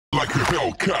like a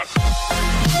Hellcat.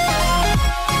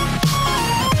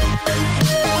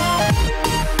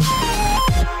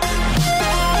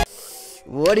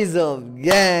 What is up,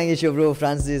 gang? It's your bro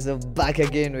Francis back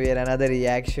again with another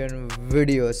reaction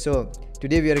video. So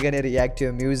today we are gonna react to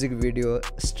a music video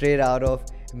straight out of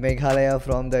Meghalaya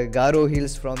from the Garo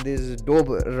Hills, from these dope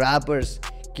rappers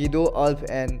KiDo AlpH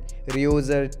and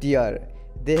Riozer TR.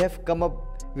 They have come up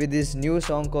with this new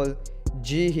song called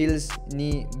G Hills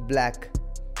Ni Black,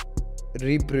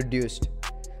 reproduced.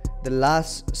 The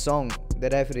last song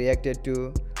that I've reacted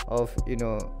to of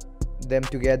them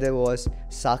together was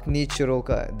Sakni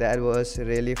Churoka. That was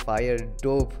really fire,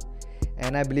 dope,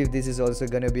 and I believe this is also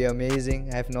gonna be amazing.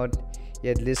 I have not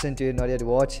yet listened to it, not yet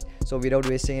watched. So without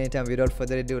wasting any time, without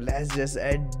further ado, let's just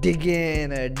dig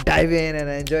in, dive in and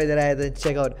enjoy the ride and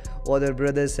check out what our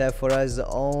brothers have for us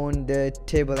on the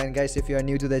table. And guys, if you are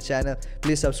new to the channel,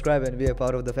 please subscribe and be a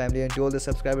part of the family. And to all the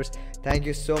subscribers, thank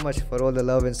you so much for all the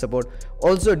love and support.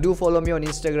 Also do follow me on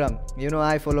Instagram.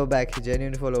 I follow back,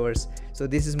 genuine followers. So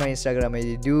this is my Instagram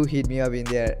ID. Do hit me up in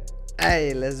there.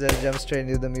 Hey, let's just jump straight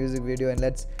into the music video and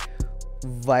let's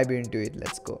vibe into it.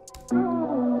 Let's go.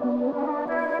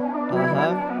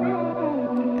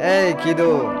 Hey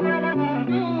KiDo,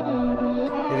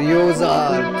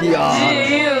 Riozer TR,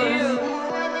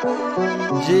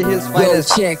 G Hills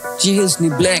finest. Yo, check, G Hills ni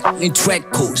black, ni track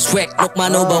cool, swag, look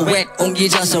man over whack, ongi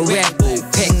just a rap,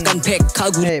 pack,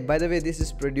 Hey, by the way, this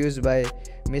is produced by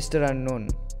Mr. Unknown,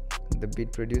 the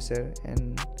beat producer,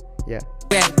 and yeah.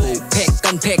 pack,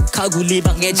 카구리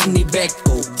방해진니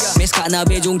백고 메스카나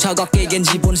배종 차갑게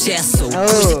기본 세소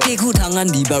구식기 구당한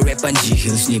니바 랩반 G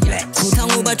Hills ni black 구당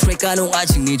오바 트랙가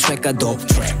농아직 니 트랙가 독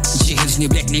트랙 G Hills ni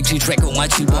black 니 트랙 공아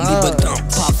칠범 비버터 팝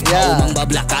오망바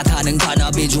블락 가타는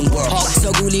가나 배종 버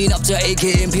서구리 납자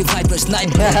AK MP5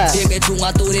 스나이퍼 대개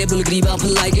총아 또래 불그리바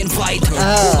플라이크 앤 파이터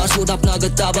오마 소답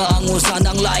나긋다바 앙오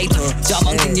산당 라이터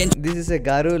자망 팅겐. This is a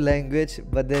Garo language,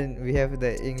 but then we have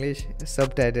the English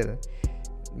subtitle.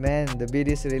 Man, the beat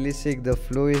is really sick, the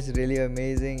flow is really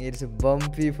amazing, it's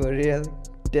bumpy for real.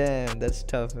 Damn, that's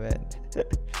tough, man.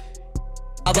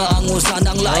 Hello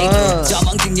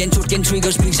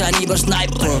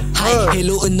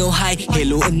and no hi,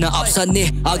 hello and no upside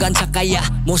ne agan chakaya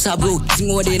mosabu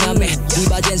singode name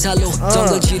diba jensalo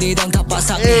jungle chini dang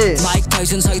tapasang Mike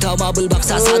Tyson sai tha marble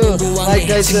baksa sa dung buang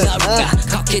ne singaruka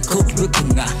kakit ko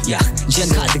rukunga ya jen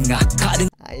kadinga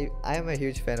I am a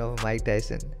huge fan of Mike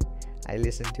Tyson. I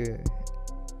listen to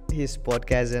his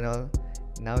podcast and all.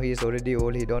 Now he is already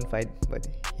old, he don't fight, but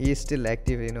he is still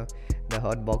active. The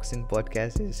hot boxing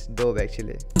podcast is dope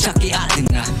actually.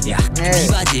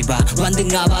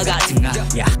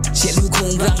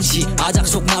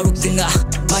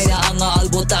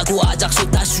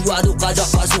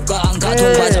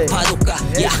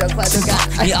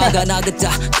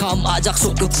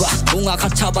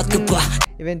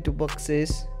 Even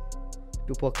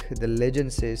Tupac, the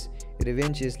legend, says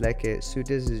revenge is like a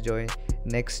sweetest joy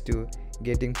next to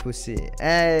getting pussy.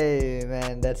 Hey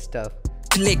man, that's tough.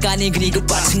 Lekani gni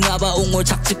gepat singaba ungol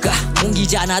cakceka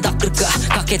ungijana dak kerka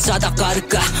kaket sadak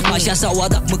karka masya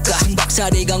sawadak meka baksa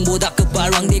degang bodak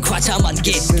keparang de kwacaman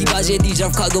gate kibaje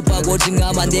deserve kagopa go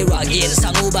jingaman de ragin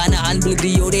sangubana an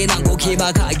bulgrio de nango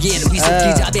keba kagen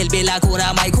wisuk jabel bela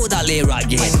kora mai ko dale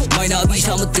ragin maina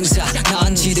bisa mutingsa na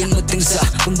an chiding mutingsa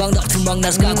kumbang dak tumbang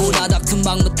naska ko dak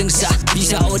tumbang mutingsa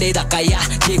bisa ode dak kaya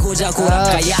je ko ja ko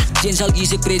kaya jensal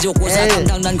gisik prejo ko sa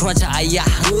tang dan kwaca aya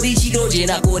rori chigro je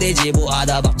na ko de jebo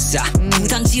ada baksa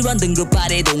utang siran dengan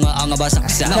pare donga anga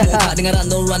basaksa namo ka dengan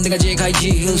no run dengan JK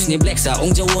G Hills ni black sa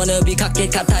ongja wanna be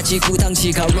kaket kata ci kutang ci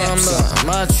ka rap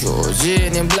macho G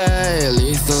ni black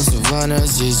lethal savannah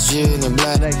G ni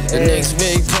black the next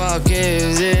big pocket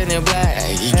is in the black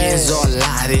he gets all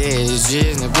out is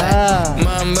G ni black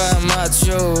mamba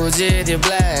macho G ni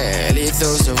black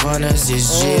lethal savannah G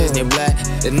ni black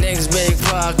the next big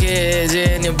pocket is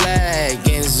in the black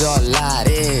gets all out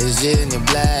is G ni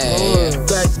black.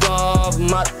 Black off,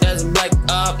 my that's black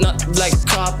up, not black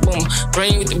cop.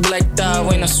 Brain with the black dog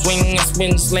when I swing, I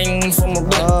spin sling from a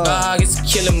black dog. It's a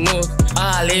killer move.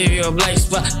 I leave you a black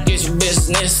spot, get your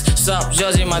business. Stop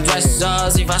judging my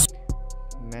dresses if I.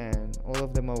 Man, all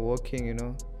of them are working,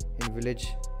 in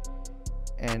village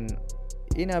and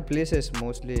in our places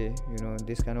mostly.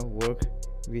 This kind of work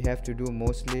we have to do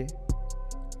mostly,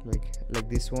 like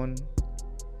this one.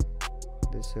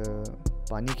 This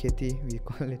pani kheti we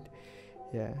call it.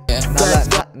 Yeah.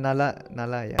 Black, Nala,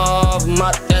 yeah.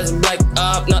 my that's black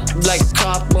up, not black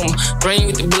cop. Brain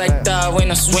with the black dog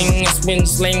when I swing, I spin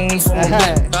sling from a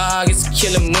black dog. It's a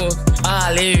killer move.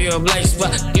 I leave you a black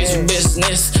spot, get your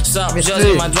business. Stop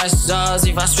judging my dry sauce.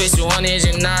 If I switch to one edge,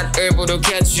 you're not able to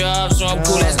catch up. So I'm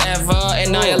cool as ever,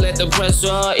 and now you let the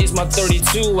pressure. It's my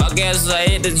 32, I guess I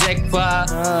hit the jackpot.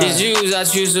 It's you, I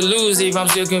choose to lose if I'm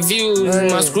still confused.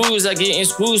 My screws are getting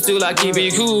screws, still I keep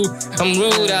it cool. I'm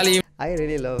rude, I leave. I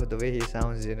really love the way he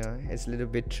sounds, you know. It's a little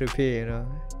bit trippy, you know,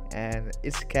 and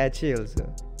it's catchy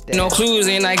also. Damn. No clues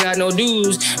and I got no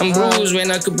dues. I'm bruised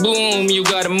when I kaboom, you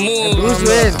gotta move.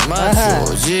 My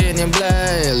gin and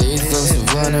black, lethal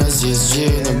savannas is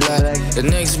gin and black. The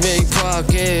next big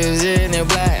pocket is in the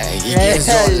black. He gets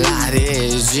all lot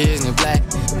is gin and black.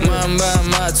 Mamba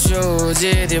macho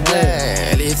gin and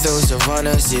black. Lethal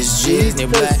savannas is gin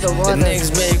and black. The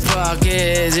next big pocket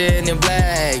is in the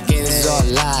black. Gets all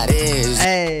lot is.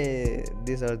 Hey,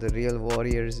 these are the real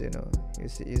warriors, you know. You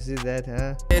see that,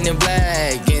 huh? In the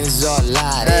black, it's all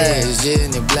lot is in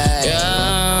the black.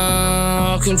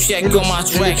 Yeah, come check on my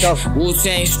track.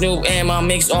 Wu-Tang, Snoop, and my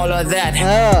mix, all of that.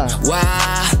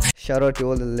 Wow. Shout out to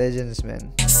all the legends,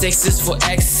 man. 6 is for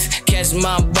X. Catch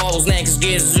my balls next.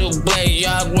 Get Zoom play.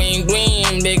 Y'all green.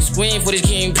 Big screen for the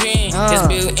kingpin. It's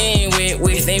built in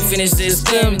with infinite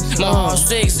system. My heart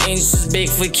 6 inches big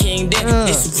for kingdom.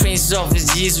 It's the prince of his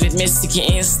G's with mystic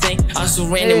instinct. I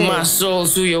surrender my soul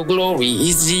to your glory.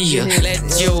 It's here.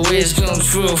 Let your wish come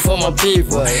true for my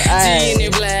people. G in the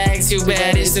black, too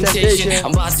bad it's temptation.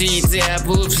 I'm about to eat the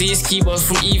apple. Please keep us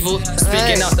from evil.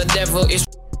 Speaking out the devil is.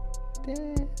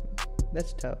 Damn,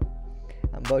 that's tough.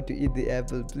 I'm about to eat the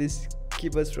apple. Please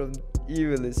keep us from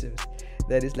evil. It seems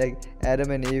that is like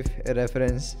Adam and Eve, a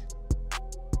reference.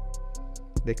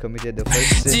 They committed the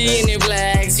first sin. G in the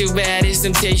black, too bad it's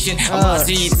temptation. I'm about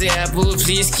to eat the apple.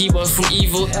 Please keep us from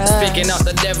evil. Speaking out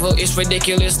the devil, it's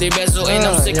ridiculously bezel. And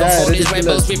I'm sick of all these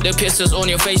rebels. Rip the pistols on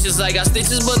your faces. I got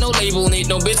stitches, but no label. Need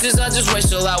no bitches, I just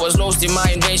wrestle. I was lost in my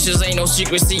inventions. Ain't no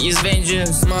secrecy, it's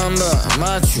vengeance. Mamba,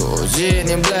 macho, G in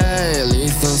the black.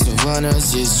 Lethal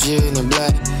savannas is G in the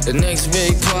black. The next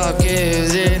big pocket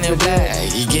is in the black.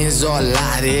 He gets all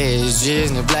lot is G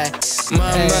in the black.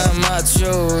 Mamba,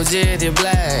 macho, G in the black.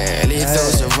 Lethal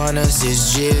savannas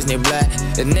is Disney black.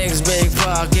 The next big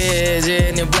pocket is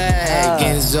in the black.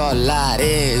 Gets all lot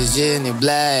is in the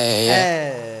black.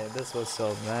 Hey, this was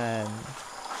so, man.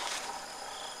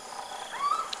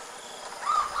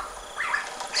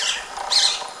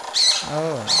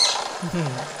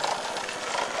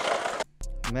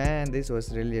 Man, this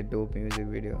was really a dope music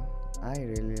video. I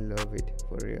really love it,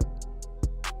 for real.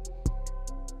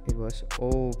 It was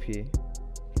OP.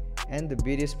 And the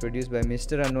beat is produced by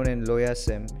Mr. Unknown and Loya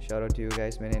Sem. Shout out to you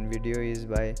guys, man. And video is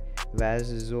by Vaz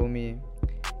Zomi.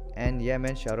 And yeah,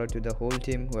 man, shout out to the whole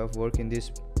team who have worked in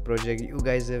this project. You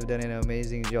guys have done an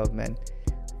amazing job, man.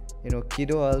 You know,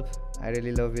 KiDo AlpH, I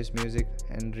really love his music.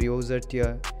 And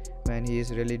Riozer, man, he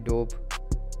is really dope.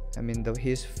 I mean,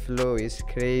 his flow is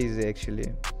crazy,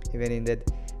 actually. Even in that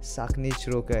Sakni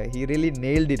Chroka, he really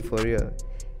nailed it, for real.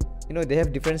 You know, they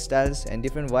have different styles and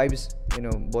different vibes. You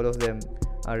know, both of them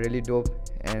are really dope.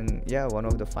 And yeah, one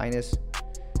of the finest,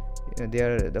 you know, they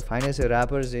are the finest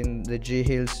rappers in the G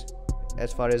Hills,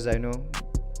 as far as I know.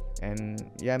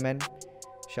 And yeah, man,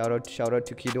 shout out to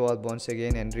KiDo AlpH once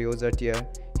again, and Riozer.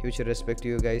 Huge respect to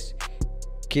you guys.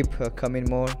 Keep coming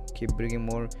more, keep bringing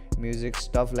more music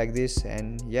stuff like this.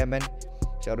 And yeah, man,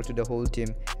 shout out to the whole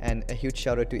team, and a huge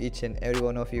shout out to each and every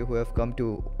one of you who have come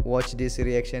to watch this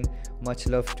reaction. Much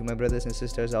love to my brothers and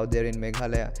sisters out there in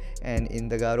Meghalaya and in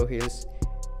the Garo Hills.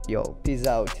 Yo, peace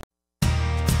out.